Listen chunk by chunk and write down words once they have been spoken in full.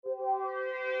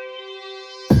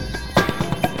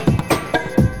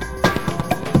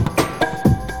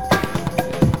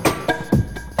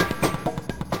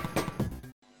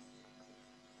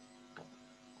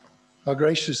Our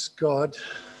gracious God,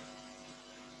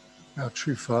 our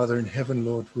true Father in heaven,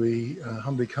 Lord, we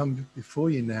humbly come before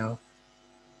you now,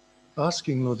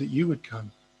 asking, Lord, that you would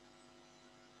come,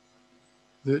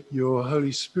 that your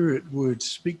Holy Spirit would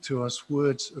speak to us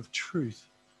words of truth,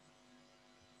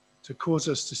 to cause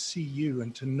us to see you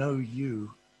and to know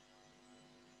you.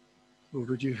 Lord,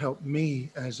 would you help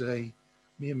me as a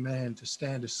mere man to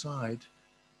stand aside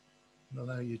and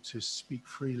allow you to speak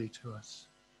freely to us?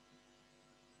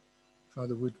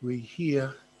 Father, would we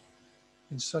hear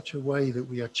in such a way that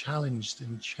we are challenged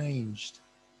and changed,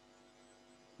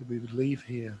 that we would leave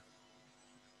here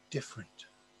different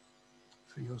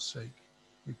for your sake.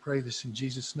 We pray this in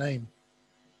Jesus' name.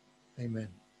 Amen.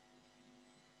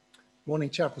 Morning,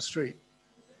 Chapel Street.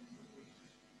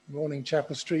 Morning,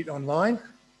 Chapel Street online.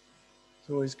 It's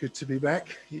always good to be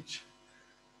back each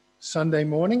Sunday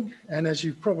morning. And as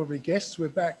you've probably guessed, we're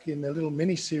back in the little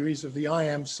mini-series of the I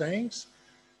Am sayings.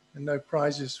 And no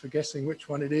prizes for guessing which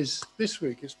one it is this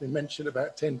week. It's been mentioned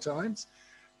about 10 times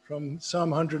from Psalm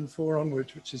 104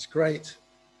 onwards, which is great.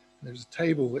 There's a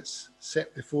table that's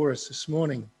set before us this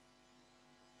morning.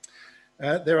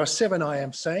 There are 7 I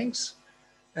Am sayings,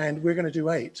 and we're going to do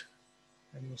 8.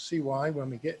 And you'll see why when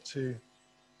we get to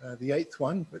the 8th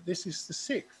one, but this is the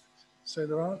 6th. So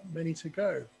there aren't many to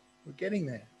go. We're getting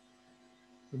there.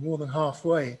 We're more than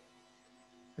halfway.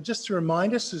 And just to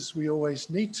remind us, as we always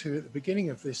need to at the beginning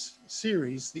of this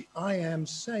series, the I Am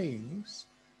sayings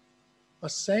are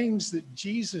sayings that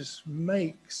Jesus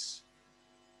makes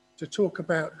to talk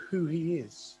about who he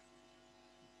is.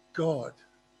 God.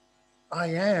 I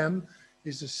am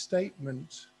is a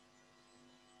statement,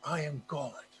 I am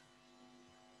God.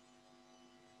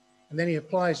 And then he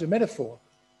applies a metaphor.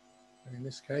 And in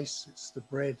this case, it's the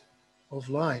bread of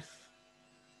life.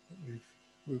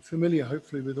 We're familiar,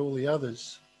 hopefully, with all the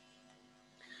others.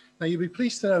 Now, you'll be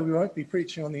pleased to know we won't be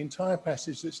preaching on the entire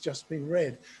passage that's just been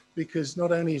read, because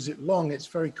not only is it long, it's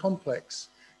very complex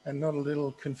and not a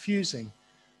little confusing.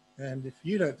 And if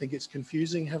you don't think it's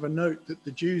confusing, have a note that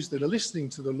the Jews that are listening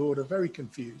to the Lord are very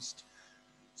confused.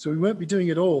 So we won't be doing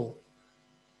it all,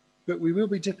 but we will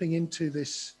be dipping into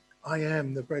this I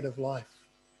am the bread of life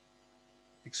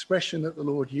expression that the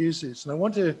Lord uses. And I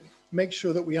want to make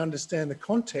sure that we understand the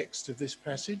context of this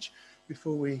passage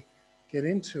before we get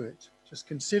into it. Just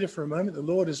consider for a moment, the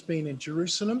Lord has been in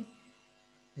Jerusalem.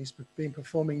 He's been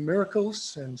performing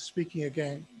miracles and speaking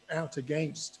out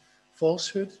against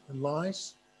falsehood and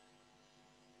lies.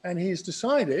 And he has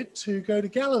decided to go to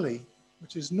Galilee,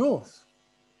 which is north.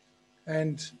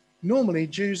 And normally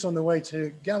Jews on the way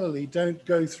to Galilee don't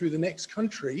go through the next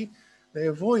country. They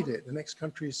avoid it. The next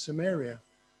country is Samaria.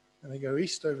 And they go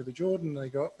east over the Jordan, they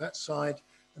go up that side,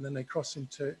 and then they cross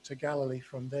into Galilee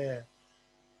from there.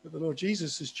 But the Lord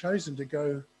Jesus has chosen to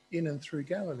go in and through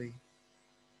Galilee.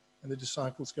 And the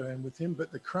disciples go in with him.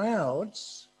 But the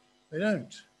crowds, they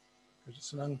don't, because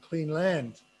it's an unclean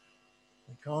land.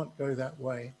 They can't go that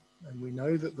way. And we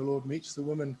know that the Lord meets the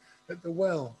woman at the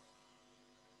well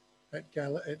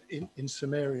in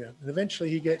Samaria. And eventually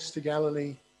he gets to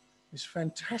Galilee. This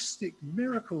fantastic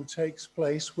miracle takes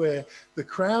place where the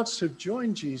crowds have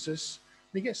joined Jesus.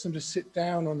 And he gets them to sit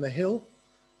down on the hill,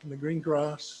 on the green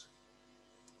grass,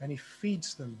 and he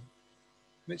feeds them.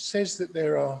 And it says that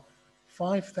there are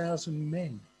 5,000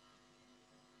 men.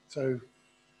 So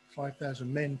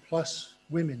 5,000 men plus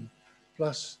women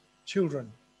plus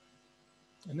children.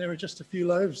 And there are just a few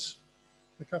loaves,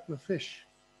 a couple of fish.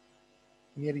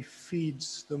 And yet he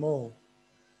feeds them all.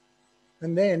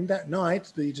 And then that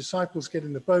night, the disciples get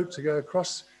in the boat to go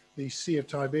across the Sea of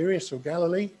Tiberias or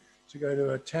Galilee to go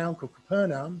to a town called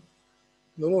Capernaum.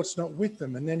 And the Lord's not with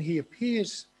them. And then he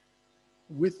appears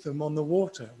with them on the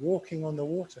water, walking on the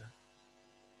water.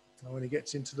 And when he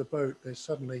gets into the boat, they're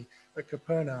suddenly at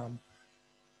Capernaum.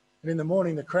 And in the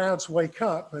morning, the crowds wake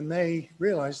up and they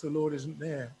realize the Lord isn't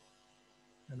there.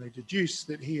 And they deduce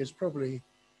that he has probably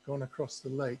gone across the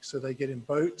lake. So they get in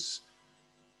boats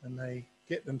and they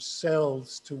get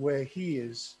themselves to where he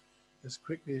is as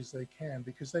quickly as they can,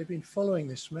 because they've been following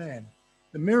this man,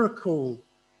 the miracle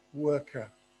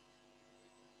worker.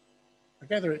 I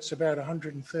gather it's about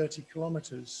 130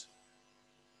 kilometers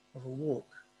of a walk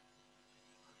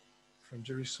from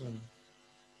Jerusalem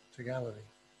to Galilee.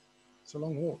 It's a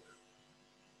long walk.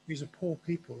 These are poor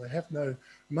people. They have no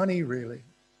money, really.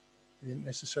 They didn't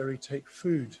necessarily take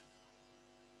food,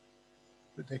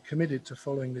 but they're committed to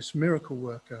following this miracle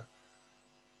worker.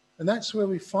 And that's where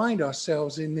we find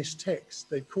ourselves in this text.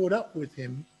 They've caught up with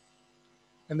him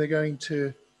and they're going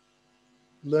to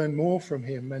learn more from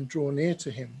him and draw near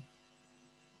to him.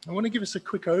 I want to give us a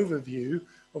quick overview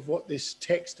of what this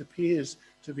text appears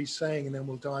to be saying, and then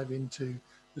we'll dive into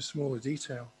the smaller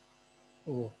detail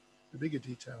or the bigger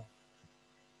detail.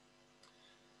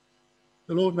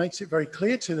 The Lord makes it very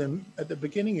clear to them at the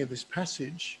beginning of this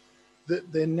passage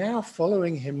that they're now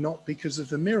following him not because of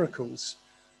the miracles.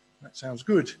 That sounds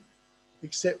good.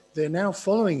 Except they're now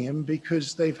following him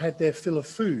because they've had their fill of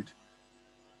food.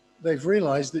 They've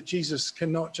realized that Jesus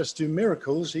cannot just do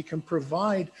miracles, he can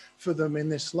provide for them in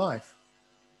this life.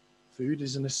 Food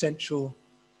is an essential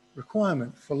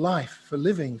requirement for life, for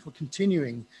living, for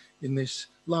continuing in this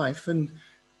life. And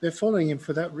they're following him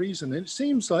for that reason. And it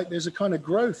seems like there's a kind of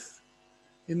growth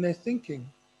in their thinking.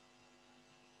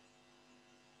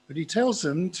 But he tells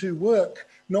them to work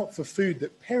not for food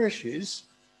that perishes,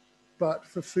 but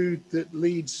for food that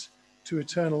leads to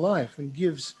eternal life and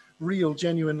gives real,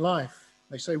 genuine life.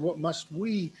 They say, what must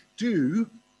we do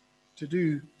to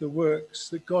do the works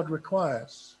that God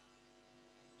requires?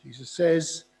 Jesus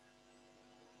says,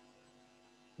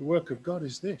 the work of God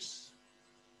is this,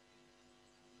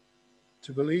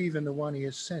 to believe in the one he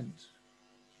has sent.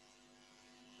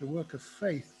 The work of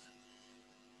faith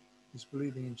is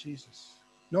believing in Jesus,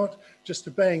 not just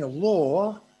obeying a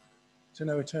law to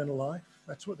know eternal life.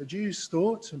 That's what the Jews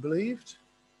thought and believed.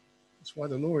 That's why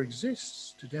the law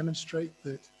exists, to demonstrate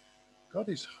that God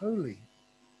is holy,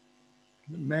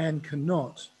 that man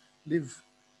cannot live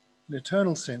in an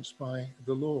eternal sense by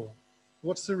the law.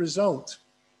 What's the result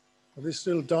of this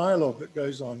little dialogue that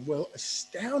goes on? Well,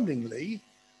 astoundingly,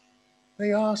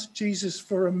 they ask Jesus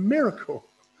for a miracle.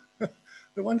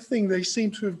 The one thing they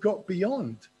seem to have got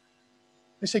beyond.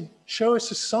 They say, show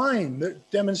us a sign that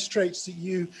demonstrates that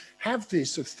you have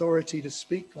this authority to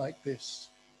speak like this.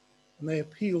 And they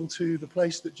appeal to the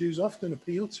place that Jews often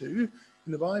appeal to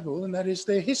in the Bible, and that is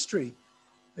their history.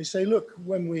 They say, look,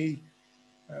 when we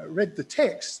read the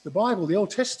text, the Bible, the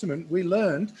Old Testament, we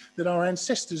learned that our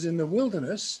ancestors in the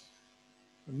wilderness,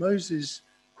 when Moses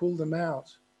called them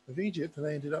out of Egypt, and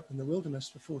they ended up in the wilderness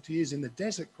for 40 years, in the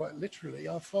desert, quite literally,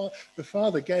 the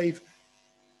Father gave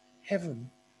heavenly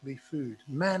food,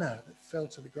 manna that fell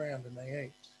to the ground and they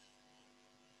ate.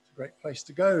 It's a great place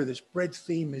to go. This bread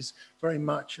theme is very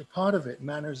much a part of it.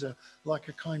 Manna is like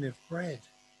a kind of bread.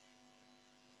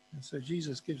 And so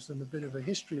Jesus gives them a bit of a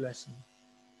history lesson.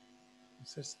 He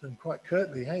says to them quite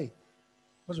curtly, hey, it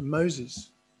wasn't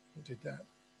Moses who did that.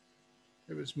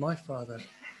 It was my Father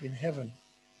in heaven.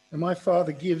 And my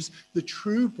Father gives the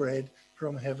true bread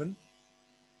from heaven.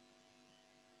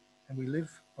 And we live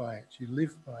by it. You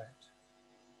live by it.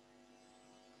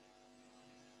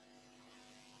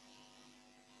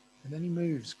 And then he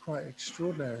moves quite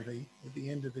extraordinarily at the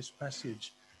end of this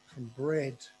passage from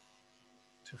bread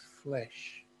to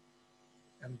flesh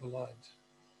and blood.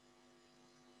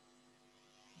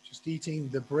 Just eating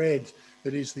the bread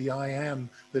that is the I am,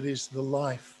 that is the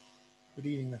life, but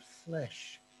eating the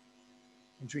flesh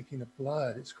and drinking the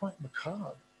blood, it's quite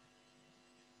macabre.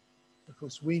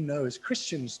 Because we know as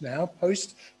Christians now,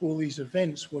 post all these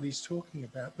events, what he's talking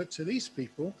about. But to these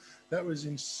people, that was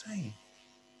insane.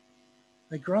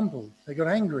 They grumbled, they got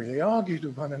angry, they argued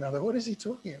with one another. What is he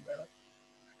talking about?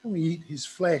 How can we eat his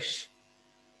flesh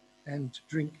and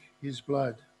drink his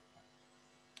blood?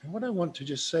 And what I want to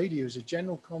just say to you as a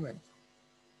general comment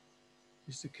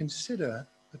is to consider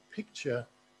the picture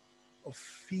of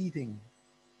feeding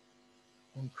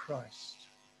on Christ,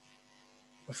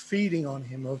 of feeding on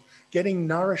him, of getting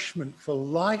nourishment for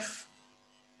life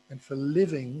and for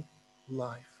living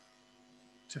life,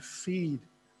 to feed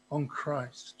on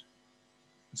Christ.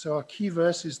 And so our key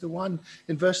verse is the one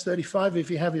in verse 35.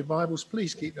 If you have your Bibles,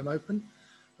 please keep them open.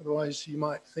 Otherwise, you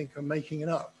might think I'm making it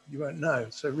up. You won't know.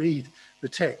 So read the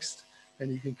text and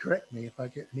you can correct me if I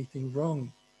get anything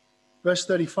wrong. Verse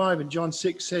 35 in John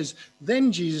 6 says,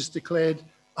 then Jesus declared,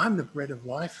 I'm the bread of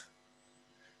life.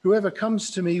 Whoever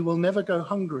comes to me will never go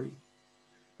hungry,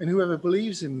 and whoever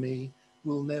believes in me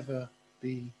will never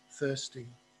be thirsty.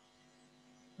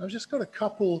 I've just got a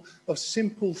couple of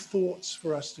simple thoughts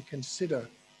for us to consider,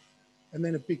 and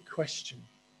then a big question.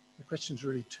 The question's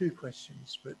really two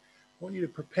questions, but I want you to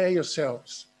prepare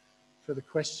yourselves for the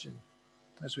question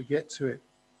as we get to it.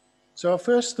 So our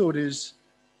first thought is,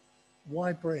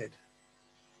 why bread?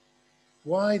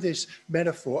 Why this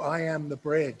metaphor, I am the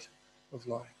bread of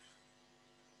life?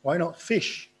 Why not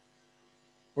fish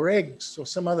or eggs or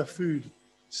some other food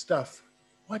stuff?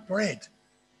 Why bread?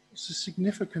 What's the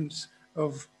significance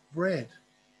of bread?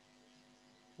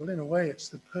 Well, in a way, it's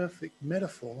the perfect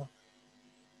metaphor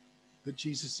that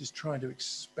Jesus is trying to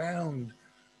expound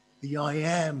the I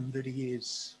am that he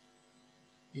is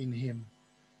in him.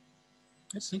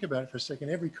 Let's think about it for a second.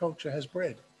 Every culture has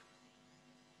bread.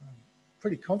 I'm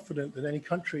pretty confident that any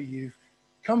country you've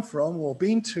come from or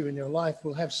been to in your life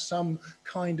will have some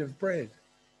kind of bread.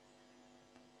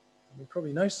 You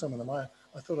probably know some of them. I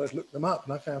thought I'd look them up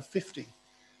and I found 50,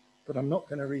 but I'm not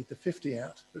going to read the 50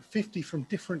 out, but 50 from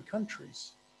different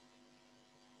countries.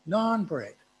 Naan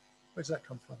bread, where's that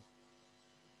come from?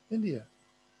 India.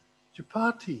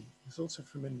 Chapati is also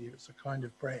from India. It's a kind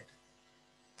of bread.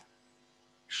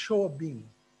 Shorbin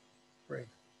bread,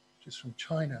 which is from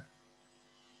China.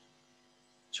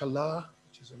 Challah,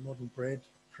 which is a modern bread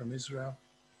from Israel.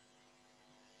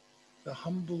 The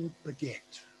humble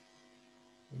baguette,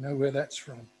 we know where that's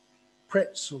from.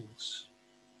 Pretzels,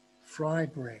 fry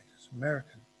bread, it's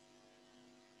American.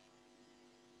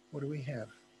 What do we have?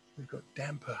 We've got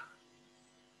damper.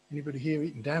 Anybody here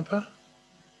eating damper?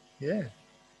 Yeah,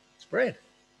 it's bread.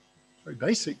 It's very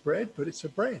basic bread, but it's a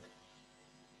bread.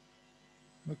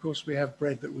 And of course, we have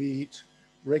bread that we eat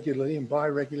regularly and buy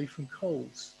regularly from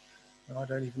Coles. And I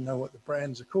don't even know what the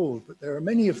brands are called, but there are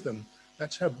many of them.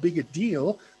 That's how big a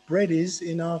deal bread is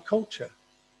in our culture.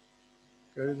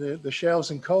 Go to the shelves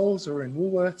in Coles or in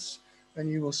Woolworths, and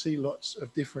you will see lots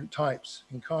of different types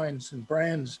and kinds and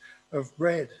brands of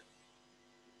bread.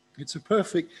 It's a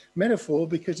perfect metaphor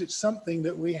because it's something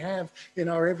that we have in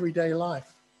our everyday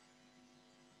life.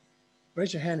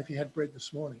 Raise your hand if you had bread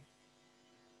this morning.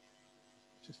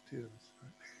 Just two of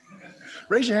us.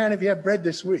 Raise your hand if you had bread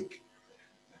this week.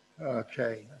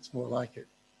 Okay, that's more like it.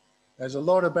 There's a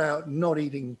lot about not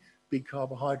eating big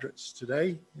carbohydrates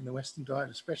today, in the Western diet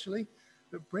especially,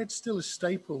 but bread's still a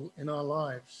staple in our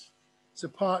lives. It's a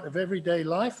part of everyday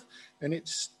life, and it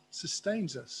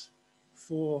sustains us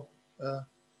for a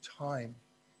time.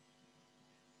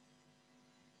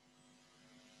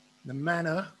 The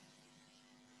manna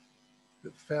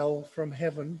that fell from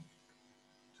heaven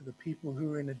to the people who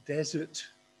were in a desert,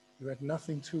 who had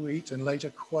nothing to eat, and later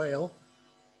quail,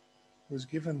 was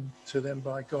given to them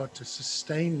by God to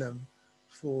sustain them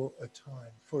for a time,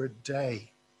 for a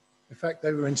day. In fact,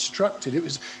 they were instructed. It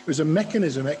was a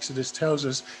mechanism, Exodus tells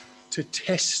us, to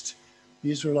test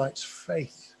the Israelites'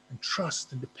 faith and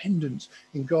trust and dependence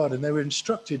in God. And they were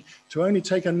instructed to only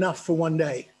take enough for one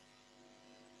day.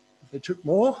 If they took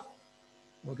more,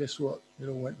 well, guess what? It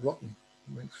all went rotten.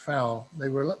 It went foul. They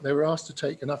were asked to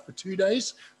take enough for 2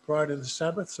 days prior to the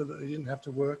Sabbath so that they didn't have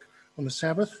to work on the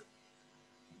Sabbath.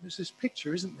 There's this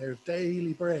picture, isn't there, of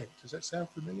daily bread. Does that sound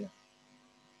familiar?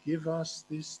 Give us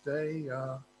this day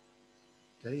our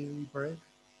daily bread.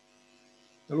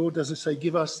 The Lord doesn't say,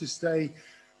 give us this day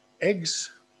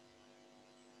eggs,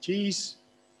 cheese.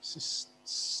 It's a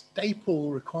staple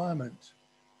requirement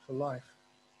for life,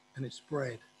 and it's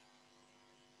bread.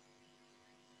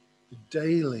 The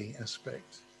daily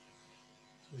aspect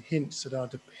hints at our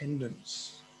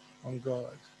dependence on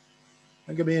God.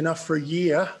 Not going to be enough for a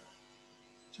year,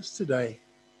 just today.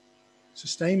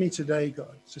 Sustain me today,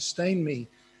 God. Sustain me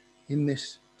in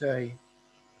this day.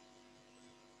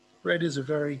 Bread is a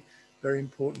very, very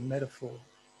important metaphor,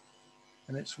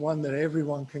 and it's one that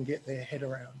everyone can get their head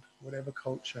around, whatever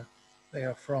culture they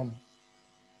are from.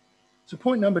 So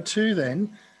point number 2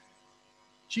 then,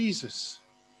 Jesus,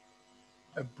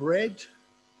 a bread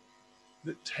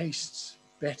that tastes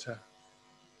better,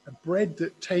 a bread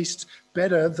that tastes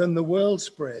better than the world's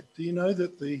bread. Do you know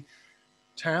that the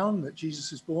town that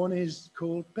Jesus is born in is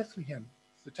called Bethlehem,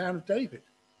 the town of David,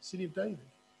 the city of David,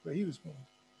 where he was born?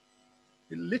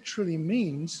 It literally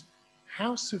means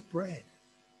house of bread.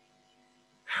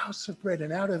 House of bread.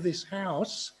 And out of this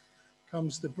house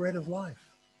comes the bread of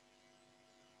life.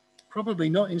 Probably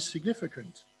not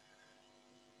insignificant.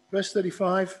 Verse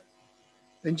 35,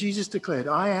 then Jesus declared,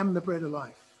 I am the bread of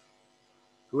life.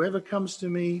 Whoever comes to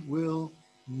me will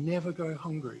never go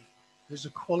hungry. There's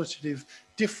a qualitative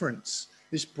difference.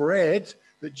 This bread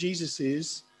that Jesus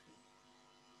is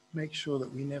makes sure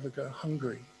that we never go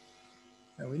hungry.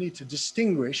 Now we need to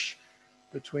distinguish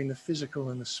between the physical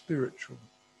and the spiritual.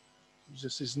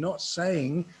 Jesus is not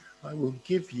saying, I will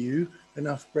give you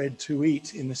enough bread to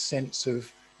eat in the sense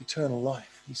of eternal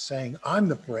life. He's saying, I'm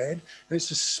the bread, and it's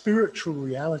a spiritual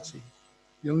reality.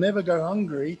 You'll never go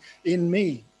hungry in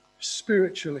me,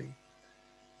 spiritually.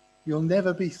 You'll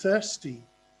never be thirsty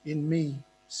in me,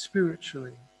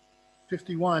 spiritually.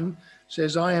 51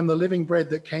 says, I am the living bread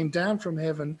that came down from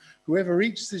heaven. Whoever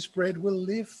eats this bread will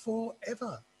live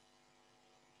forever.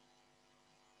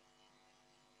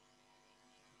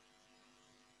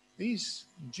 These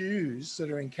Jews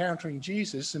that are encountering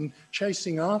Jesus and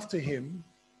chasing after him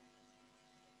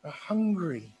are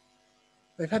hungry.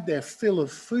 They've had their fill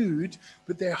of food,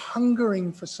 but they're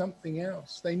hungering for something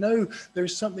else. They know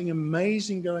there's something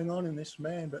amazing going on in this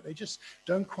man, but they just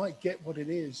don't quite get what it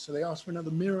is. So they ask for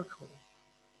another miracle.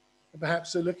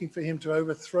 Perhaps they're looking for him to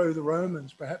overthrow the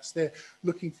Romans. Perhaps they're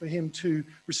looking for him to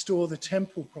restore the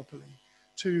temple properly,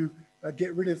 to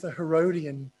get rid of the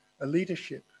Herodian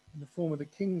leadership in the form of the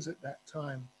kings at that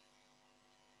time.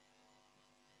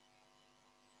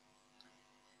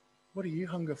 What do you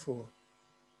hunger for?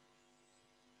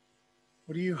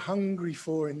 What are you hungry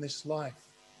for in this life?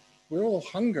 We all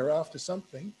hunger after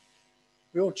something.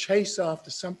 We all chase after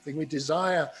something. We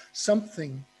desire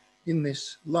something in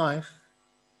this life.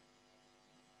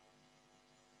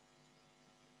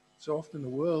 So often the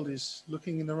world is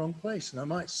looking in the wrong place. And I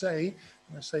might say,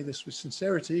 and I say this with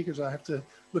sincerity because I have to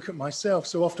look at myself,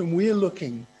 so often we're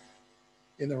looking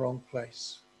in the wrong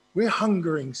place. We're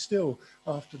hungering still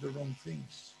after the wrong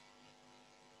things.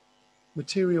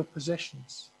 Material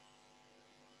possessions.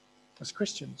 As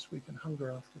Christians, we can hunger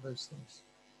after those things.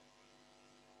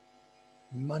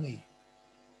 Money.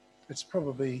 It's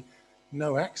probably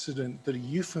no accident that a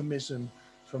euphemism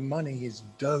for money is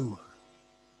dough,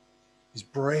 is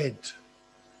bread.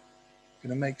 Going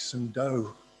to make some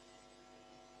dough.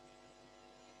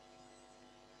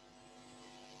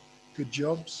 Good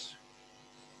jobs,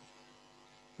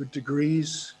 good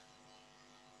degrees,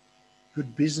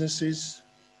 good businesses.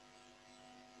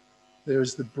 There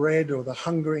is the bread or the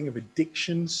hungering of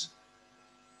addictions,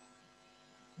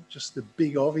 not just the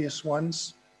big obvious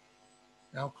ones,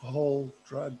 alcohol,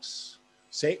 drugs,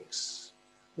 sex.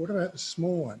 What about the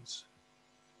small ones?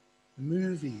 The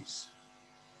movies,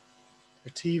 a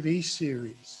TV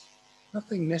series.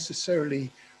 Nothing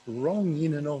necessarily wrong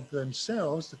in and of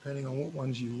themselves, depending on what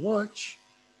ones you watch.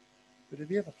 But have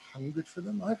you ever hungered for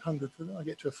them? I've hungered for them. I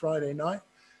get to a Friday night,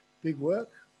 big work.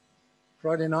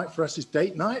 Friday night for us is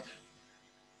date night.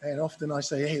 And often I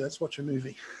say, hey, let's watch a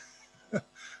movie.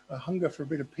 A hunger for a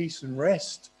bit of peace and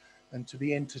rest and to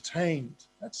be entertained.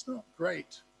 That's not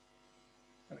great.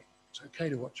 I mean, it's okay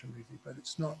to watch a movie, but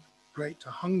it's not great to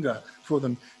hunger for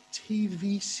them.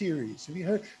 TV series. Have you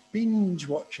heard? Binge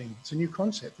watching. It's a new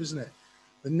concept, isn't it?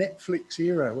 The Netflix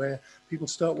era where people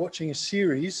start watching a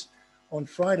series on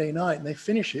Friday night and they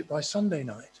finish it by Sunday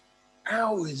night.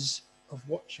 Hours of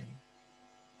watching.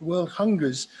 The world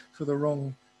hungers for the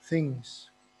wrong things.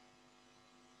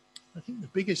 I think the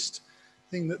biggest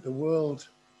thing that the world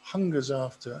hungers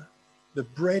after, the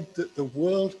bread that the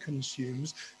world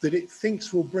consumes, that it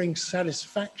thinks will bring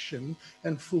satisfaction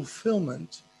and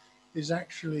fulfillment, is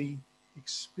actually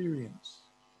experience.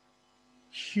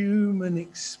 Human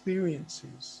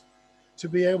experiences. To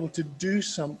be able to do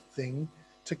something,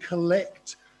 to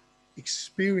collect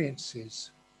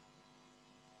experiences,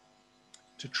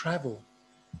 to travel.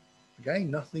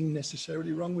 Again, nothing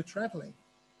necessarily wrong with traveling.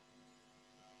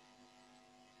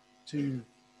 To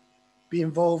be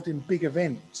involved in big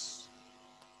events.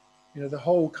 You know, the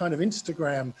whole kind of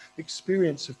Instagram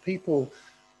experience of people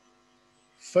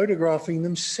photographing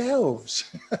themselves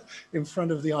in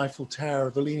front of the Eiffel Tower,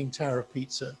 the Leaning Tower of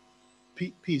Pisa,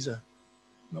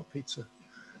 not pizza.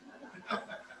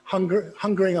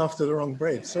 Hungering after the wrong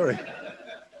bread, sorry.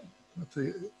 I have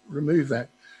to remove that.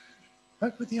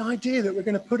 But with the idea that we're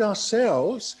going to put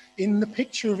ourselves in the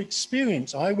picture of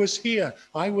experience. I was here,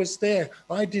 I was there,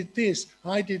 I did this,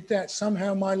 I did that.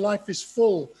 Somehow my life is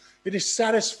full. It is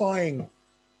satisfying.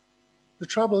 The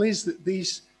trouble is that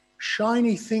these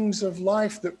shiny things of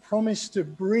life that promise to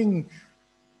bring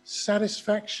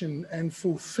satisfaction and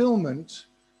fulfillment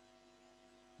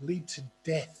lead to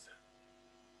death.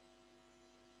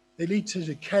 They lead to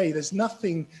decay. There's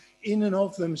nothing in and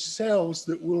of themselves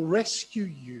that will rescue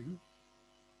you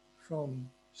from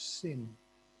sin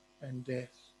and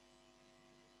death.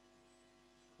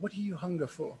 What do you hunger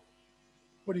for?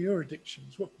 What are your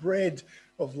addictions? What bread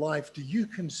of life do you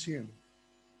consume?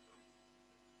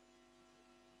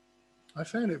 I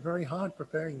found it very hard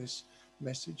preparing this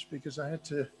message because I had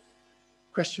to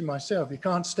question myself. You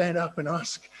can't stand up and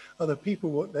ask other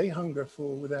people what they hunger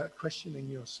for without questioning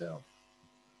yourself.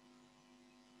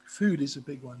 Food is a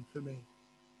big one for me.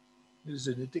 It is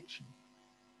an addiction.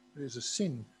 It is a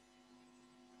sin.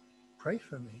 Pray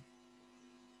for me.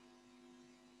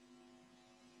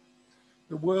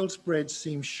 The world's bread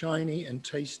seems shiny and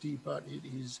tasty, but it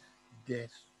is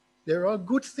death. There are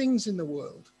good things in the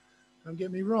world. Don't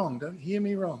get me wrong. Don't hear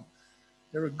me wrong.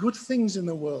 There are good things in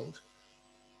the world.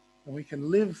 And we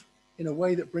can live in a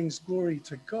way that brings glory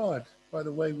to God by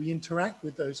the way we interact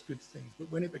with those good things.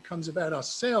 But when it becomes about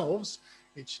ourselves,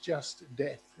 it's just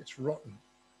death. It's rotten.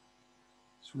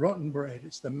 It's rotten bread.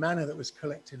 It's the manna that was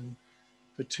collected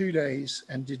for 2 days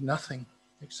and did nothing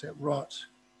except rot.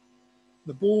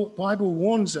 The Bible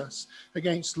warns us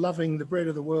against loving the bread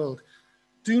of the world.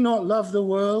 Do not love the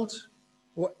world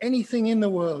or anything in the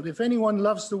world. If anyone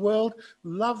loves the world,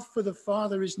 love for the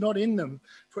Father is not in them.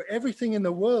 For everything in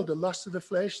the world, the lust of the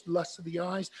flesh, the lust of the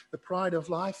eyes, the pride of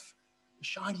life, the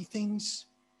shiny things,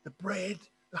 the bread,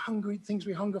 the hungry things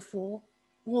we hunger for,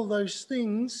 all those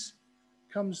things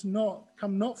come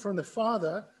not from the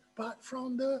Father, but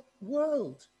from the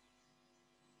world.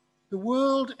 The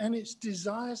world and its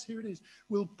desires, here it is,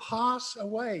 will pass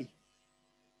away.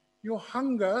 Your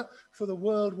hunger for the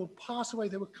world will pass away.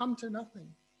 They will come to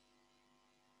nothing.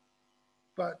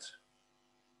 But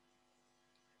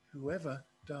whoever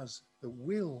does the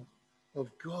will of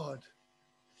God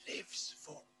lives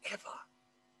forever.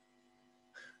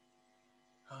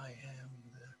 I am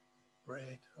the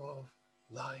bread of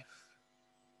life.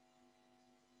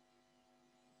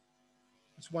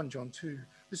 It's 1 John 2.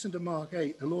 Listen to Mark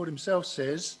 8. The Lord himself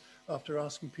says, after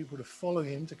asking people to follow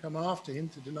him, to come after him,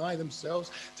 to deny themselves,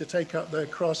 to take up their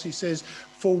cross, he says,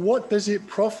 for what does it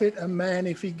profit a man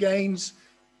if he gains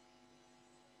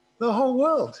the whole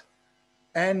world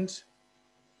and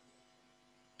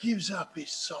gives up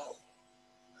his soul?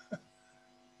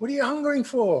 What are you hungering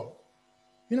for?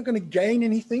 You're not going to gain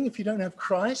anything if you don't have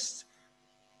Christ.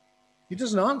 He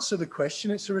doesn't answer the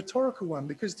question. It's a rhetorical one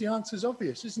because the answer is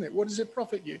obvious, isn't it? What does it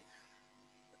profit you?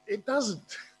 It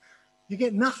doesn't. You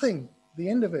get nothing at the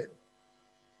end of it.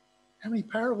 How many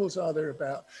parables are there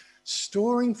about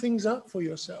storing things up for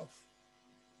yourself?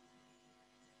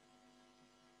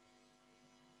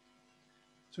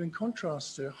 So in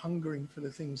contrast to hungering for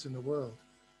the things in the world,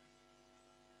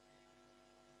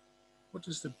 what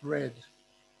does the bread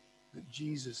that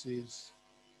Jesus is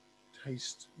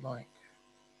taste like?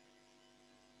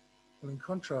 Well, in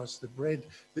contrast, the bread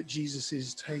that Jesus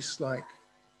is tastes like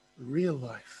real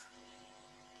life,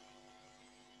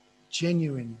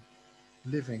 genuine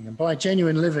living. And by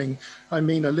genuine living, I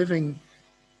mean a living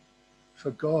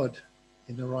for God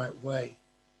in the right way,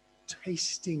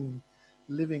 tasting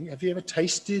living. Have you ever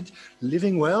tasted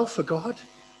living well for God?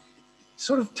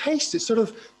 Sort of taste, it sort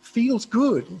of feels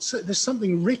good. There's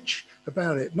something rich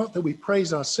about it. Not that we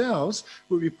praise ourselves,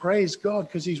 but we praise God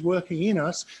because he's working in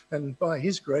us, and by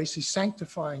his grace, he's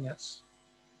sanctifying us.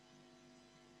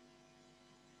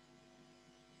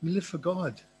 We live for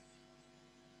God.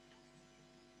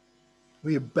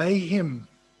 We obey him.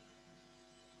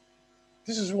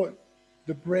 This is what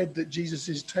the bread that Jesus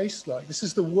is tastes like. This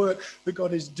is the work that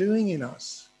God is doing in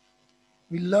us.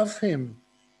 We love him.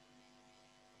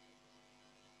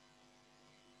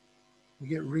 We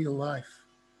get real life.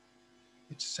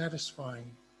 It's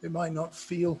satisfying. It might not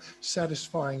feel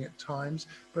satisfying at times,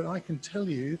 but I can tell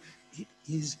you it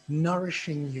is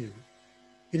nourishing you.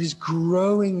 It is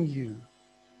growing you.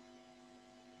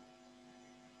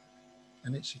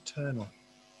 And it's eternal.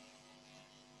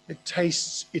 It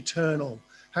tastes eternal.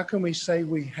 How can we say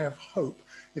we have hope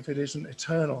if it isn't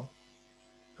eternal?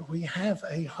 But we have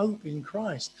a hope in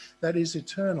Christ that is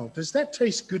eternal. Does that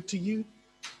taste good to you?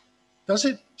 Does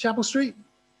it, Chapel Street?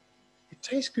 It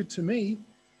tastes good to me.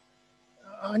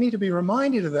 I need to be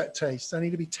reminded of that taste. I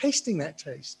need to be tasting that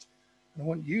taste. And I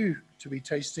want you to be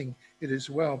tasting it as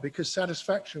well, because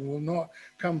satisfaction will not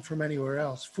come from anywhere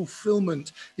else.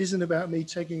 Fulfillment isn't about me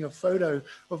taking a photo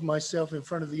of myself in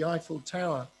front of the Eiffel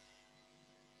Tower.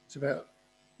 It's about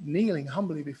kneeling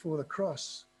humbly before the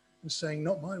cross and saying,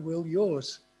 not my will,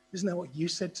 yours. Isn't that what you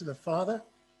said to the Father?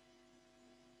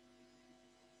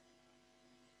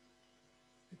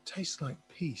 It tastes like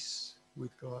peace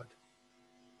with God.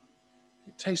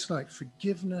 It tastes like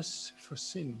forgiveness for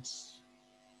sins.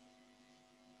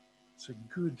 It's a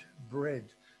good bread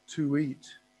to eat.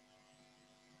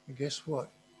 And guess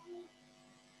what?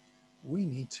 We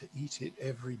need to eat it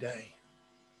every day.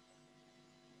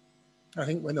 I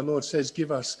think when the Lord says,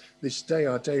 give us this day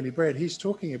our daily bread, he's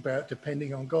talking about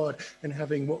depending on God and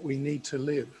having what we need to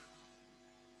live.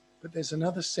 But there's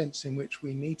another sense in which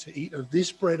we need to eat of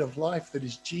this bread of life that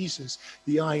is Jesus,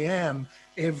 the I am,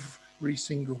 every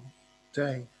single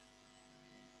day.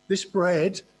 This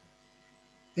bread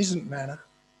isn't manna.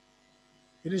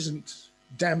 It isn't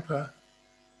damper.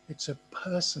 It's a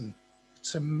person.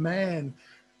 It's a man,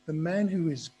 the man who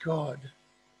is God.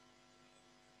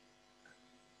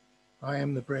 I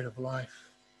am the bread of life.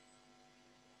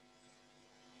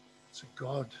 It's a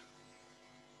God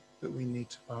that we need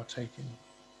to partake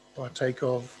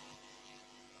of.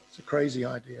 It's a crazy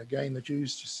idea. Again, the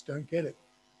Jews just don't get it.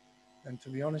 And to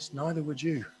be honest, neither would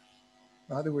you.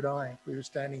 Neither would I if we were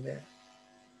standing there.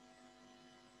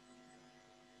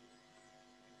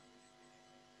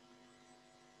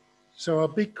 So our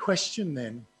big question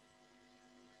then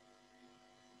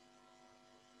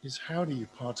is, how do you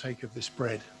partake of this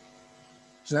bread?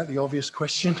 Isn't that the obvious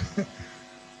question?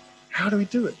 How do we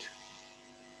do it?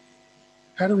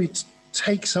 How do we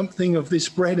take something of this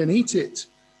bread and eat it?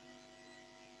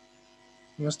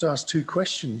 We must ask two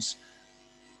questions.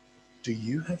 Do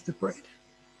you have the bread?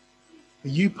 Are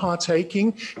you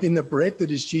partaking in the bread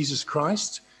that is Jesus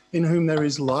Christ, in whom there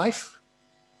is life?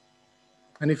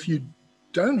 And if you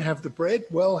don't have the bread,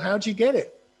 well, how'd you get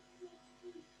it?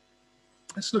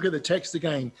 Let's look at the text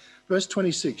again. Verse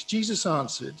 26, Jesus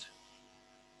answered,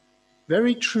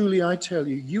 "Very truly I tell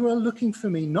you, you are looking for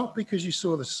me not because you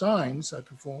saw the signs I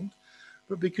performed,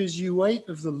 but because you ate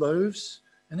of the loaves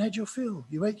and had your fill.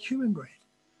 You ate human bread.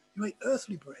 You ate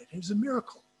earthly bread. It was a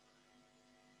miracle.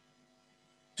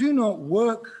 Do not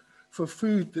work for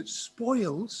food that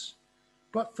spoils,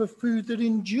 but for food that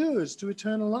endures to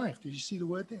eternal life." Did you see the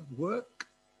word there? Work.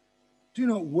 Do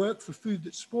not work for food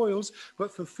that spoils,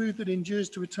 but for food that endures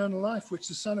to eternal life, which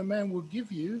the Son of Man will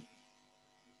give you.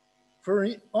 For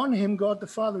on him, God the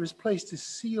Father has placed his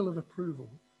seal of approval.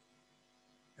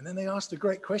 And then they asked a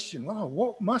great question. Wow,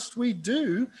 what must we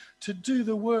do to do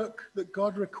the work that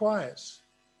God requires?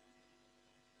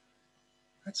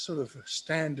 That's sort of a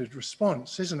standard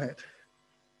response, isn't it?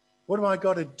 What have I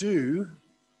got to do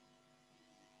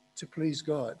to please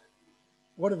God?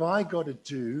 What have I got to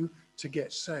do to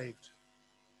get saved?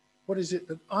 What is it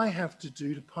that I have to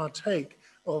do to partake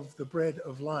of the bread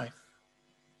of life?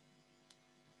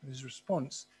 And his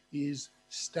response is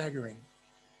staggering.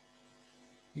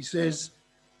 He says,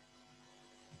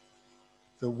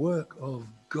 the work of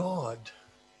God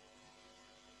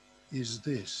is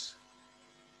this.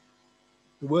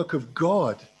 The work of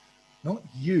God, not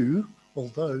you,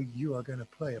 although you are going to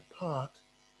play a part.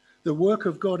 The work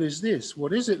of God is this.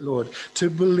 What is it, Lord? To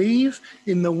believe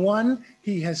in the one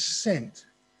he has sent.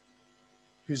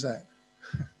 Who's that?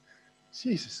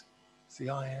 Jesus. See,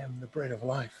 I am the bread of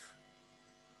life.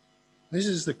 This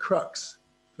is the crux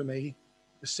for me,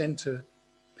 the center,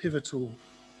 pivotal,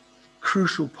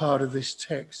 crucial part of this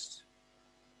text.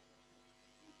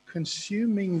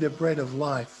 Consuming the bread of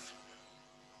life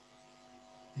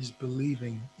is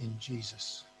believing in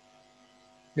Jesus.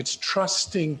 It's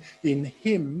trusting in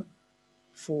him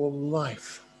for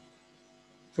life,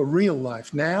 for real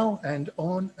life, now and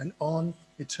on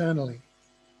eternally.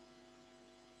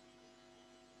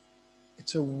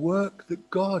 It's a work that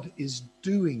God is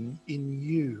doing in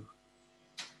you.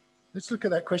 Let's look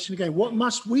at that question again. What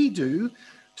must we do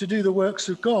to do the works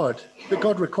of God, that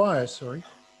God requires,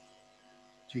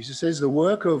 Jesus says the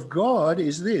work of God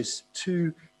is this,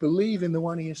 to believe in the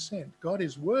one he has sent. God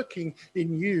is working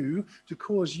in you to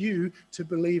cause you to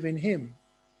believe in him.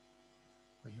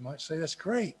 Well, you might say, that's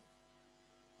great.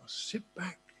 I'll sit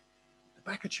back at the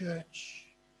back of church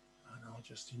and I'll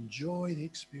just enjoy the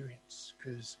experience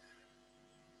because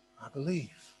I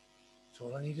believe. That's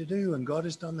all I need to do, and God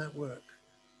has done that work.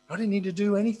 I didn't need to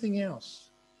do anything else.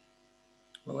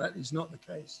 Well, that is not the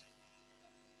case.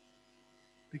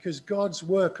 Because God's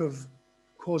work of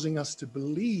causing us to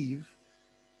believe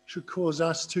should cause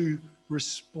us to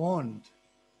respond,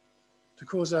 to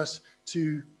cause us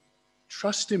to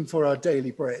trust him for our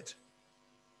daily bread,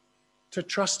 to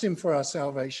trust him for our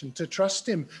salvation, to trust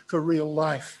him for real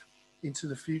life into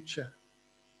the future,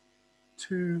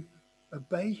 to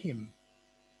obey him.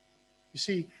 You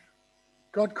see,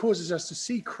 God causes us to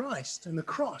see Christ and the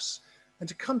cross and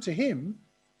to come to him,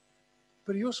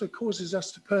 but he also causes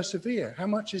us to persevere. How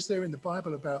much is there in the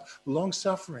Bible about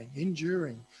long-suffering,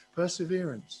 enduring,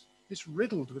 perseverance? It's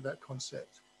riddled with that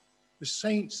concept. The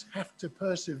saints have to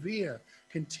persevere,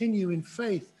 continue in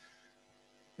faith.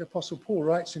 The Apostle Paul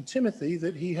writes in Timothy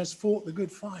that he has fought the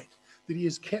good fight, that he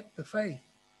has kept the faith.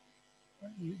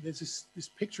 There's this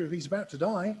picture of he's about to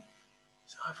die.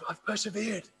 So I've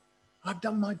persevered. I've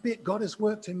done my bit. God has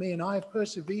worked in me and I have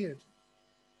persevered.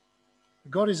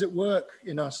 God is at work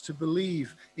in us to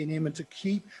believe in him and to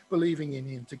keep believing in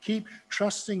him, to keep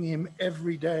trusting him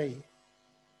every day.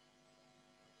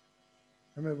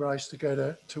 I remember I used to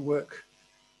go to work,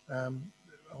 I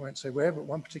won't say where, but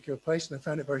one particular place, and I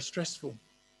found it very stressful.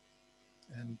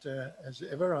 And as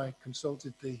ever, I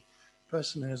consulted the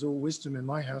person who has all wisdom in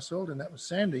my household, and that was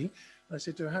Sandy. And I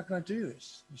said to her, how can I do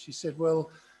this? And she said, well,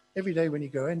 every day when you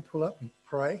go in, pull up and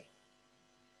pray.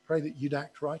 Pray that you'd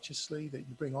act righteously, that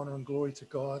you bring honor and glory to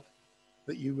God,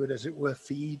 that you would, as it were,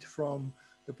 feed from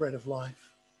the bread of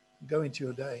life and go into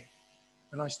your day.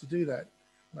 And I used to do that.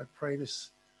 And I'd pray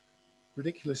this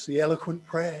ridiculously eloquent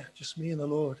prayer, just me and the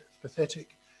Lord,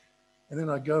 pathetic. And then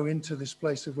I'd go into this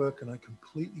place of work and I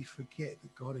completely forget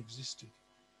that God existed.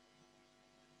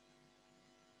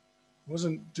 I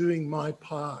wasn't doing my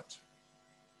part.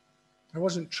 I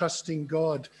wasn't trusting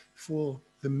God for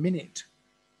the minute.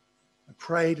 I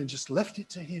prayed and just left it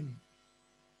to him.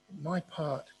 My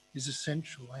part is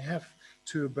essential. I have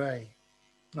to obey.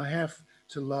 I have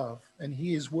to love. And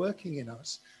he is working in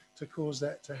us to cause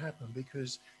that to happen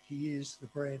because he is the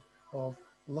bread of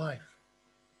life.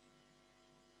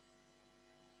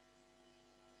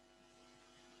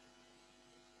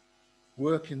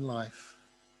 work in life.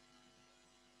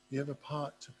 You have a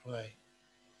part to play.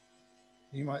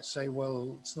 You might say,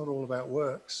 well, it's not all about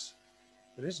works.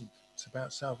 It isn't. It's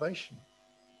about salvation.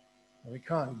 And we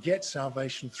can't get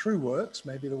salvation through works,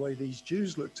 maybe the way these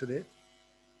Jews looked at it,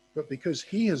 but because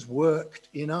he has worked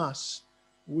in us,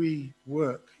 we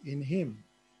work in him.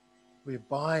 We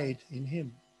abide in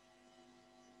him.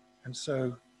 And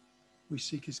so we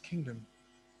seek his kingdom.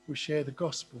 We share the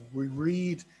gospel. We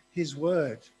read his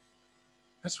word.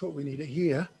 That's what we need to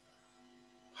hear.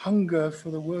 Hunger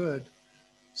for the word.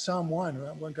 Psalm 1,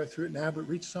 I won't go through it now, but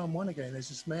read Psalm 1 again. There's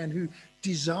this man who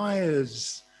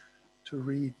desires to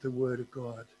read the word of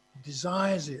God. He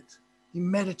desires it. He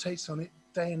meditates on it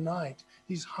day and night.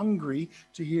 He's hungry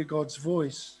to hear God's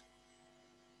voice.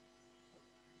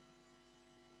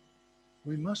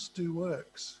 We must do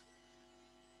works.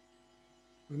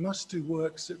 We must do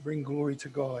works that bring glory to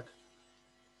God.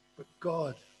 But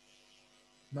God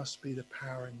must be the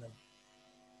power in them.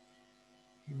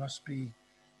 He must be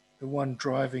the one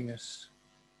driving us.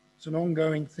 It's an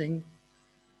ongoing thing.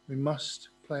 We must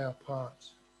play our part.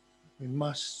 We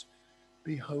must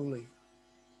be holy.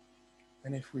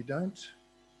 And if we don't,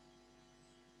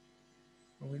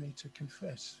 well, we need to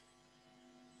confess.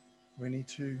 We need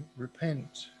to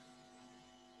repent.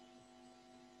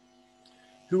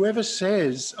 Whoever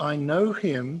says, I know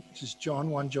him, this is John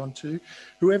 1 John 2,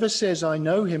 whoever says, I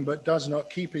know him, but does not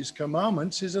keep his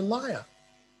commandments is a liar.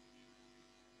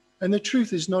 And the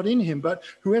truth is not in him, but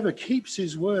whoever keeps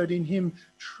his word, in him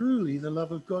truly the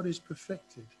love of God is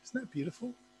perfected. Isn't that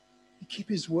beautiful? You keep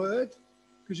his word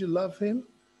because you love him.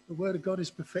 The word of God is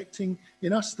perfecting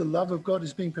in us. The love of God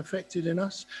is being perfected in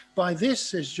us. By this,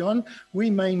 says John,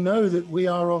 we may know that we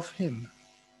are of him.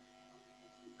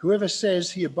 Whoever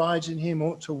says he abides in him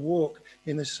ought to walk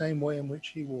in the same way in which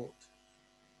he walked.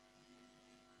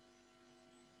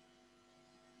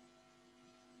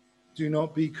 Do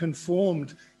not be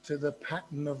conformed to the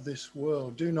pattern of this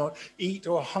world. Do not eat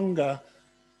or hunger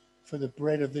for the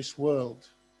bread of this world,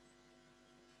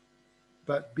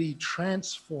 but be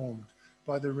transformed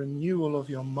by the renewal of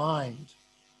your mind,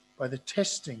 by the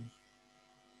testing,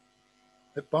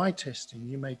 that by testing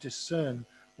you may discern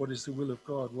what is the will of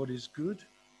God, what is good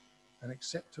and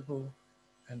acceptable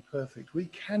and perfect. We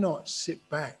cannot sit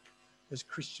back as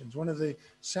Christians. One of the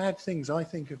sad things I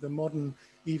think of the modern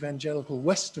evangelical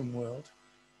Western world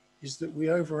is that we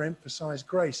overemphasize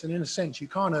grace. And in a sense, you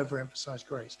can't overemphasize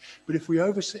grace. But if we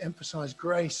overemphasize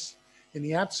grace in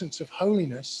the absence of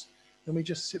holiness, then we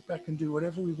just sit back and do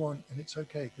whatever we want, and it's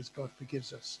okay because God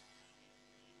forgives us.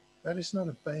 That is not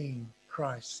obeying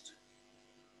Christ.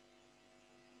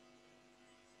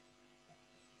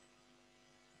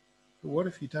 But what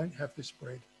if you don't have this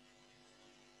bread?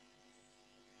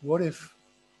 What if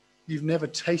you've never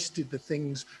tasted the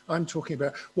things I'm talking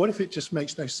about? What if it just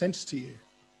makes no sense to you?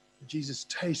 Jesus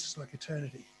tastes like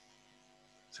eternity.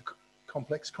 It's a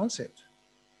complex concept.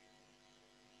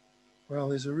 Well,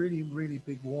 there's a really, really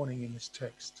big warning in this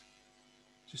text.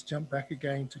 Just jump back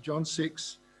again to John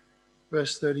 6,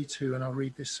 verse 32, and I'll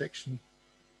read this section.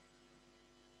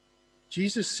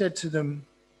 Jesus said to them,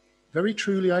 very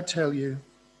truly I tell you,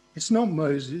 it's not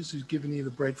Moses who's given you the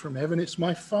bread from heaven, it's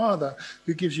my Father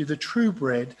who gives you the true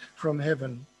bread from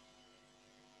heaven.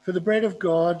 For the bread of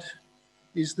God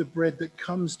is the bread that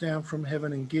comes down from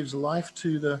heaven and gives life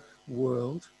to the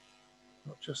world,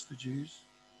 not just the Jews.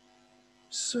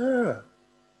 Sir,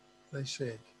 they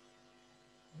said.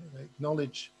 They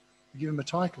acknowledge, they give him a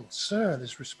title. Sir,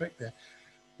 there's respect there.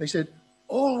 They said,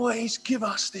 always give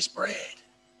us this bread.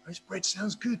 This bread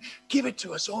sounds good. Give it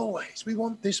to us always. We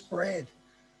want this bread.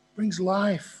 It brings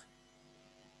life.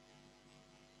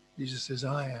 Jesus says,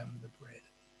 I am the bread.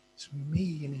 It's me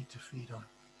you need to feed on.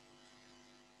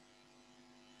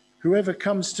 Whoever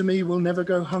comes to me will never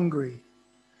go hungry,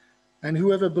 and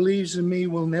whoever believes in me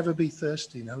will never be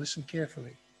thirsty. Now listen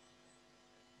carefully.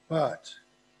 But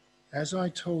as I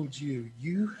told you,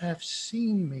 you have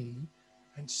seen me,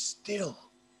 and still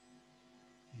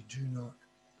you do not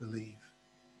believe.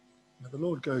 Now the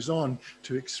Lord goes on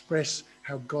to express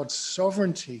how God's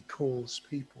sovereignty calls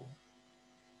people.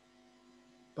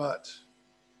 But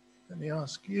let me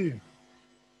ask you.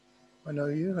 I know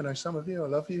you, I know some of you, I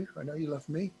love you, I know you love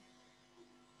me.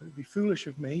 It would be foolish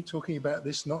of me talking about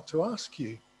this not to ask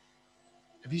you.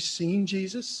 Have you seen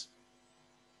Jesus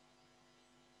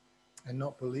and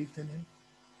not believed in him?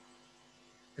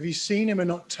 Have you seen him and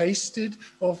not tasted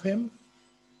of him?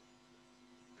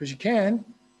 Because you can.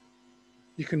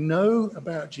 You can know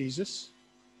about Jesus.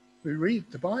 We read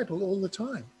the Bible all the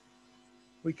time.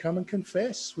 We come and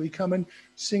confess. We come and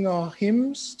sing our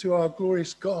hymns to our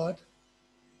glorious God.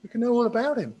 We can know all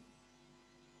about him.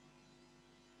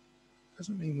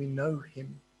 doesn't mean we know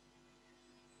him.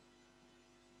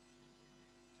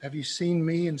 Have you seen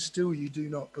me and still you do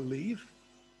not believe?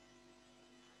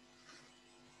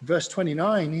 Verse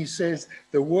 29, he says,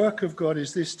 the work of God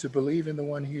is this, to believe in the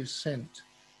one he has sent.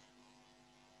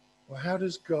 Well, how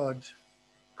does God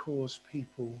cause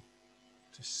people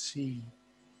to see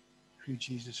who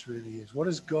Jesus really is? What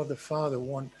does God the Father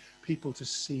want people to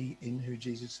see in who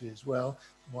Jesus is? Well,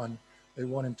 one, they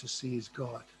want him to see as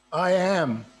God. I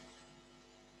am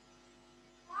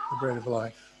the bread of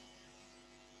life.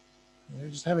 You know,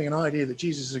 just having an idea that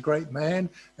Jesus is a great man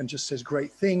and just says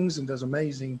great things and does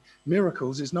amazing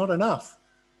miracles is not enough.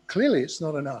 Clearly, it's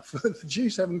not enough. The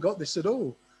Jews haven't got this at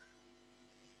all.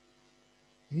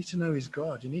 You need to know he's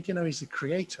God. You need to know he's the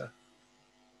creator.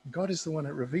 God is the one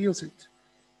that reveals it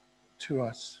to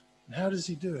us. And how does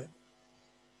he do it?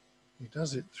 He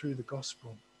does it through the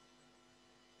gospel.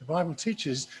 The Bible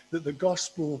teaches that the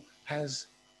gospel has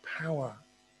power.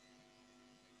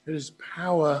 It has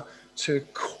power to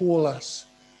call us,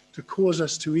 to cause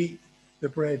us to eat the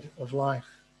bread of life.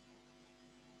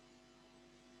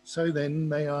 So then,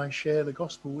 may I share the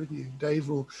gospel with you. Dave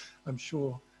will, I'm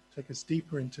sure, take us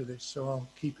deeper into this, so I'll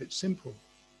keep it simple.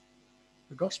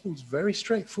 The gospel is very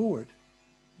straightforward.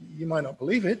 You might not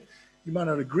believe it. You might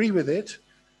not agree with it.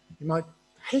 You might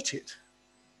hate it.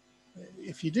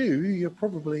 If you do, you're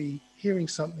probably hearing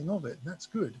something of it, and that's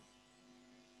good.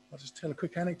 I'll just tell a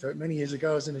quick anecdote. Many years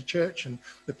ago, I was in a church, and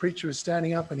the preacher was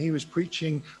standing up, and he was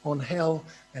preaching on hell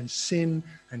and sin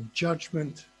and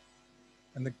judgment,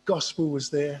 and the gospel was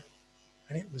there,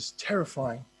 and it was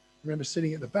terrifying. I remember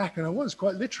sitting at the back, and I was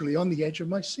quite literally on the edge of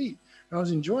my seat, and I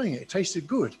was enjoying it. It tasted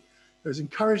good. It was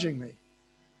encouraging me.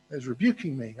 It was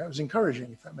rebuking me. That was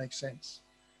encouraging, if that makes sense.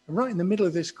 And right in the middle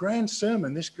of this grand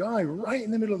sermon, this guy right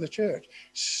in the middle of the church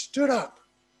stood up,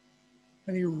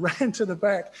 and he ran to the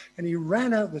back, and he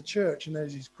ran out of the church, and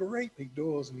there's these great big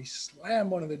doors, and he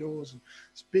slammed one of the doors, and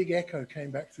this big echo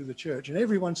came back through the church, and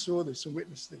everyone saw this and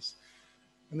witnessed this.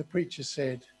 And the preacher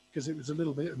said, because it was a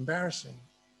little bit embarrassing,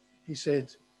 he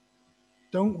said,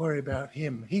 don't worry about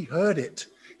him. He heard it.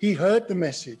 He heard the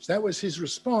message. That was his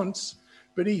response,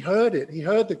 but he heard it. He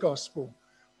heard the gospel.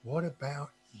 What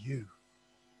about you?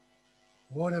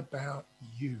 What about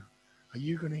you? Are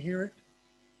you going to hear it?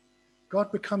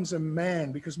 God becomes a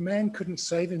man because man couldn't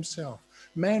save himself.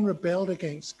 Man rebelled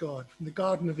against God from the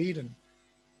Garden of Eden.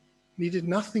 And he did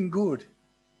nothing good,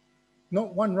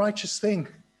 not one righteous thing.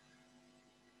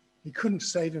 He couldn't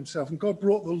save himself. And God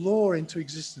brought the law into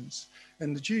existence.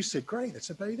 And the Jews said, great, let's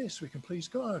obey this. We can please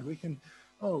God.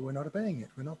 We're not obeying it.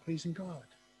 We're not pleasing God.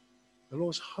 The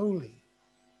law's holy.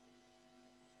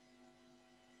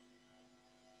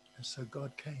 And so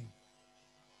God came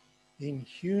in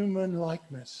human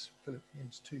likeness,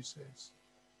 Philippians 2 says. He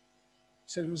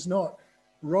said it was not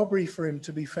robbery for him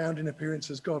to be found in appearance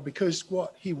as God, because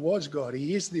what? He was God.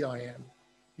 He is the I am.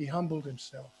 He humbled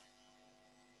himself.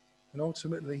 And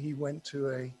ultimately he went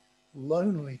to a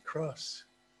lonely cross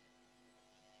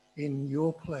in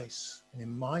your place and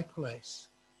in my place.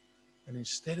 And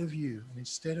instead of you and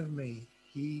instead of me,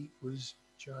 he was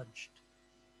judged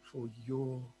for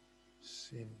your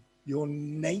sin, your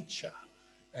nature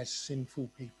as sinful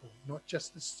people, not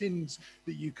just the sins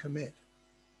that you commit.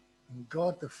 And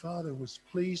God the Father was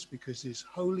pleased because his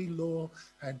holy law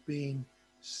had been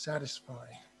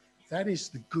satisfied. That is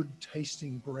the good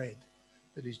tasting bread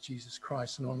that is Jesus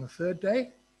Christ. And on the third day,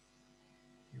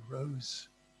 he rose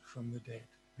from the dead,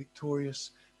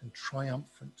 victorious and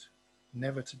triumphant,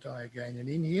 never to die again. And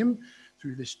in him,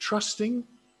 through this trusting,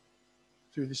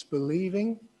 through this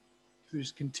believing, through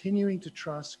this continuing to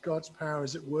trust, God's power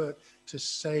is at work to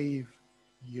save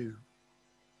you.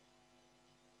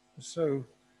 And so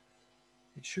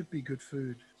it should be good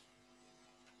food.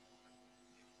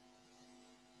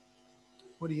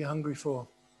 What are you hungry for?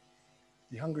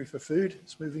 You hungry for food?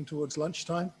 It's moving towards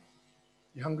lunchtime.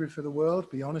 You hungry for the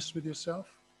world? Be honest with yourself.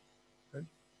 Don't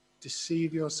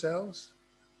deceive yourselves.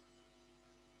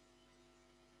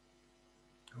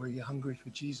 Or are you hungry for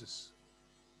Jesus?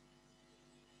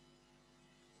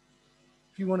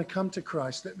 If you want to come to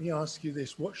Christ, let me ask you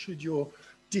this. What should your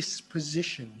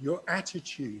disposition, your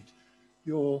attitude,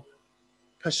 your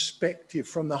perspective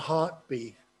from the heart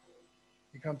be?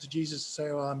 You come to Jesus and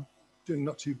say, I'm doing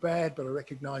not too bad, but I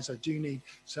recognize I do need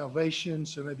salvation,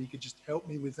 so maybe you could just help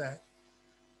me with that.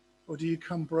 Or do you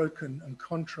come broken and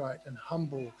contrite and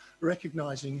humble,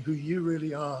 recognizing who you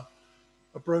really are,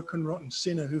 a broken, rotten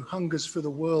sinner who hungers for the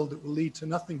world that will lead to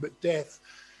nothing but death,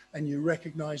 and you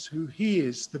recognize who he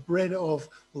is, the bread of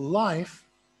life,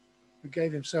 who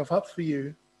gave himself up for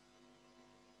you?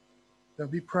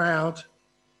 Don't be proud.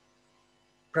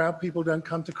 Proud people don't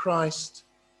come to Christ.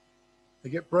 They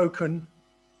get broken,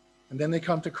 and then they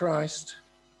come to Christ.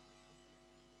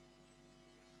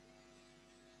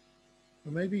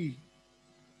 Well, maybe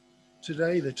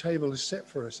today the table is set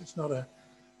for us. It's not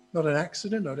an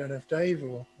accident. I don't know if Dave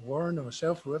or Warren or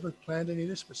myself, whoever planned any of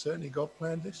this, but certainly God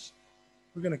planned this.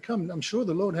 We're going to come. I'm sure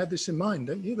the Lord had this in mind,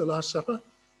 don't you? The Last Supper.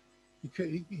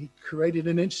 He created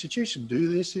an institution. Do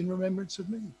this in remembrance of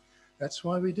me. That's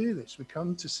why we do this. We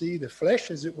come to see the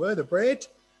flesh, as it were, the bread.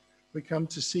 We come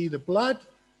to see the blood,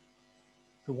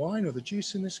 the wine or the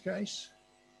juice in this case.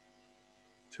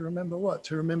 To remember what?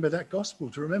 To remember that gospel,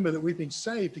 to remember that we've been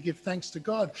saved, to give thanks to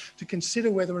God, to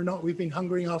consider whether or not we've been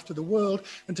hungering after the world,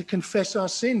 and to confess our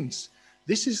sins.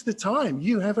 This is the time.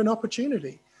 You have an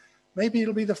opportunity. Maybe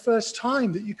it'll be the first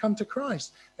time that you come to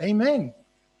Christ. Amen.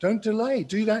 Don't delay.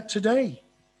 Do that today.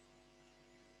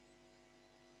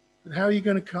 But how are you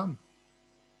going to come?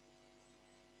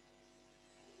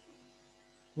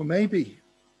 Well, maybe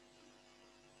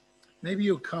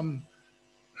you'll come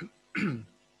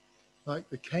like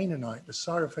the Canaanite, the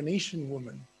Syrophoenician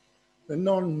woman, the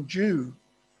non-Jew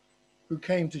who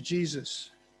came to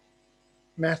Jesus.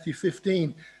 Matthew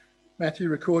 15, Matthew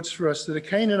records for us that a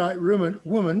Canaanite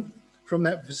woman from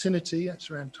that vicinity,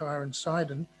 that's around Tyre and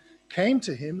Sidon, came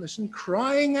to him, listen,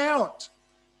 crying out,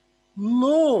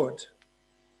 Lord,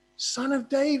 Son of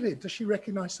David. Does she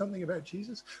recognize something about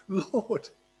Jesus? Lord,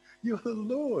 you're the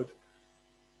Lord.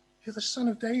 You're the Son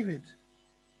of David.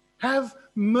 Have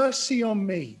mercy on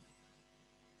me.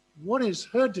 What is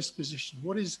her disposition?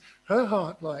 What is her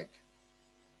heart like?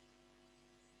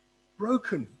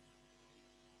 Broken.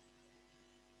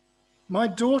 My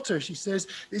daughter, she says,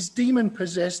 is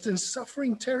demon-possessed and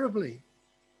suffering terribly.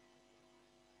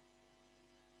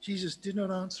 Jesus did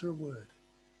not answer a word.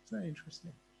 Isn't that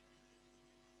interesting?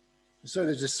 So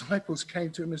the disciples came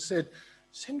to him and said,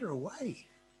 send her away.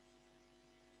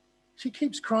 She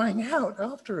keeps crying out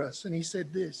after us. And he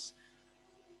said this,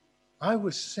 I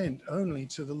was sent only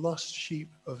to the lost sheep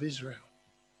of Israel.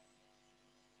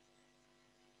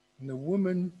 And the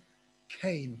woman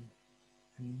came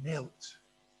and knelt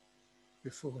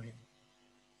before him.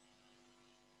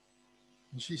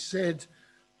 And she said,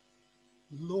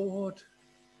 Lord,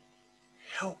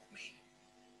 help me.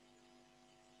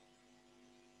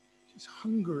 She's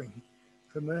hungering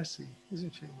for mercy,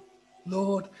 isn't she?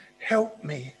 Lord, help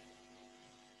me.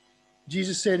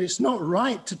 Jesus said, it's not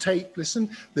right to take,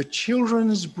 listen, the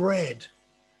children's bread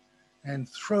and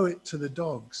throw it to the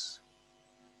dogs.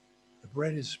 The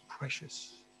bread is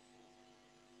precious.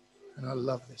 And I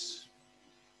love this.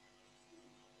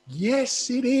 Yes,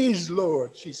 it is,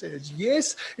 Lord, she says.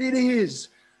 Yes, it is.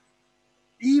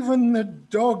 Even the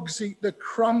dogs eat the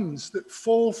crumbs that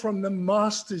fall from the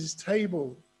master's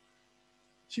table.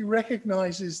 She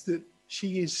recognizes that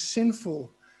she is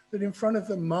sinful, that in front of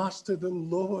the master, the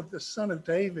Lord, the Son of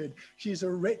David, she is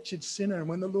a wretched sinner. And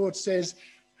when the Lord says,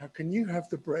 how can you have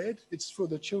the bread? It's for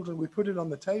the children. We put it on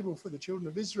the table for the children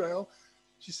of Israel.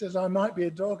 She says, I might be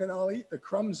a dog and I'll eat the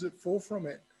crumbs that fall from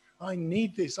it. I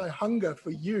need this. I hunger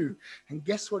for you. And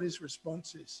guess what his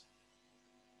response is?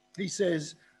 He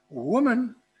says,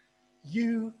 woman,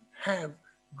 you have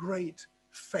great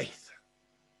faith.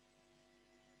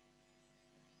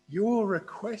 Your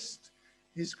request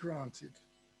is granted.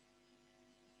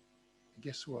 And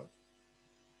guess what?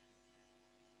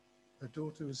 Her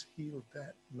daughter was healed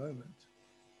that moment.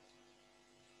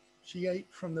 She ate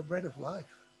from the bread of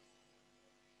life.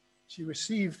 She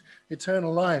received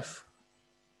eternal life.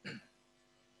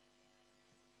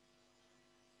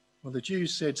 Well, the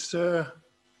Jews said, Sir,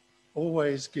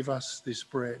 always give us this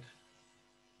bread.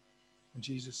 And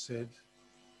Jesus said,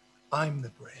 I'm the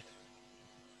bread.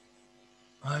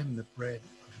 I'm the bread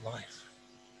of life.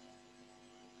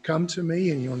 Come to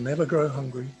me and you'll never grow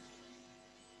hungry.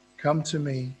 Come to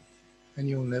me and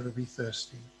you'll never be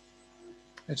thirsty.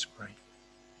 Let's pray.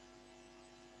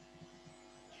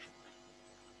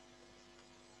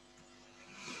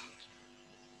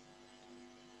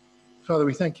 Father,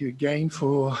 we thank you again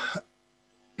for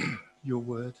your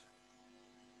word.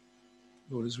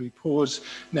 Lord, as we pause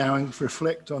now and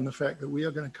reflect on the fact that we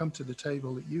are going to come to the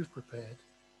table that you've prepared,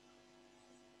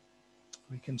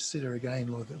 we consider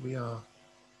again, Lord, that we are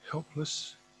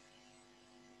helpless,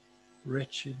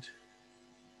 wretched,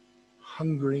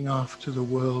 hungering after the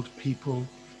world people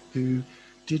who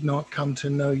did not come to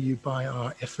know you by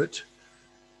our effort,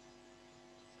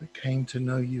 but came to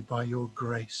know you by your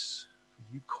grace.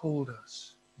 You called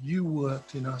us. You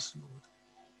worked in us,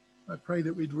 Lord. I pray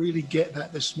that we'd really get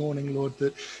that this morning, Lord,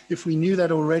 that if we knew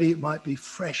that already, it might be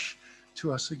fresh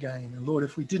to us again. And Lord,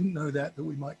 if we didn't know that, that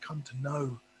we might come to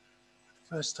know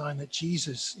First time that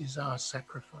Jesus is our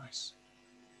sacrifice.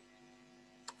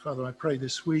 Father, I pray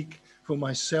this week for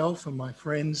myself and my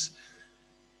friends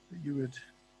that you would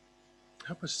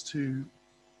help us to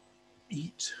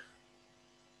eat,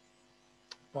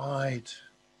 abide,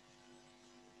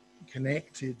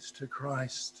 connected to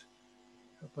Christ.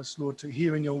 Help us, Lord, to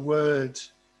hear in your word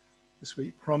the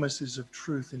sweet promises of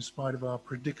truth in spite of our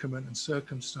predicament and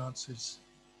circumstances.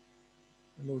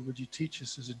 And Lord, would you teach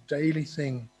us as a daily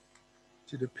thing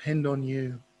to depend on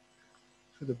you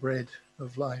for the bread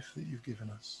of life that you've given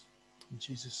us. In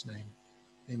Jesus' name,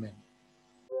 amen.